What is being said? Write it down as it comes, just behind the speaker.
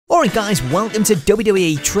Alright guys, welcome to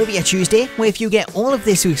WWE Trivia Tuesday, where if you get all of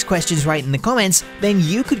this week's questions right in the comments, then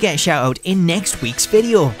you could get a shout out in next week's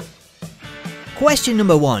video. Question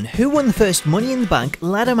number 1. Who won the first Money in the Bank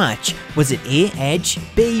ladder match? Was it A. Edge,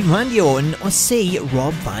 B. Randy Orton, or C.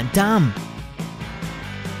 Rob Van Dam?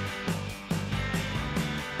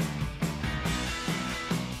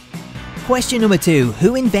 Question number 2.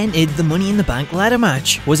 Who invented the Money in the Bank ladder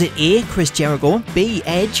match? Was it A. Chris Jericho, B.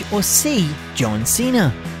 Edge, or C. John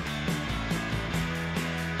Cena?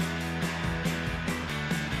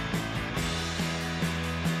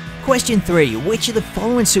 Question 3. Which of the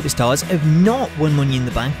following superstars have not won Money in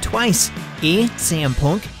the Bank twice? A. CM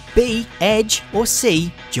Punk, B. Edge, or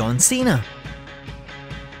C. John Cena?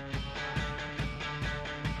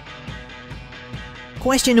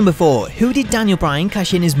 Question number 4. Who did Daniel Bryan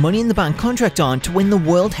cash in his Money in the Bank contract on to win the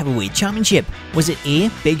World Heavyweight Championship? Was it A.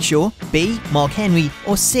 Big Show, B. Mark Henry,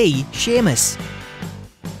 or C. Sheamus?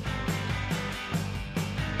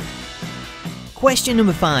 Question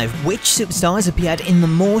number 5. Which superstars appeared in the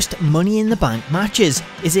most Money in the Bank matches?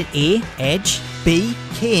 Is it A. Edge, B.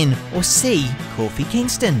 Kane, or C. Kofi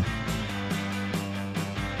Kingston?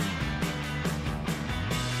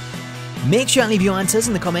 Make sure to leave your answers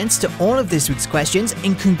in the comments to all of this week's questions,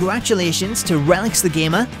 and congratulations to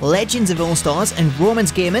ReliCzzTheGamer, Legends of Allstars, and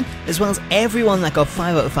Romans Gaming, as well as everyone that got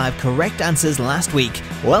 5 out of 5 correct answers last week.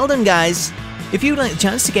 Well done guys! If you'd like the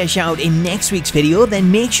chance to get a shout out in next week's video, then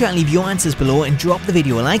make sure to leave your answers below and drop the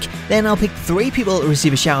video a like, then I'll pick 3 people to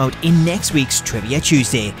receive a shout out in next week's Trivia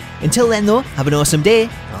Tuesday. Until then though, have an awesome day,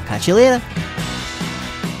 I'll catch you later.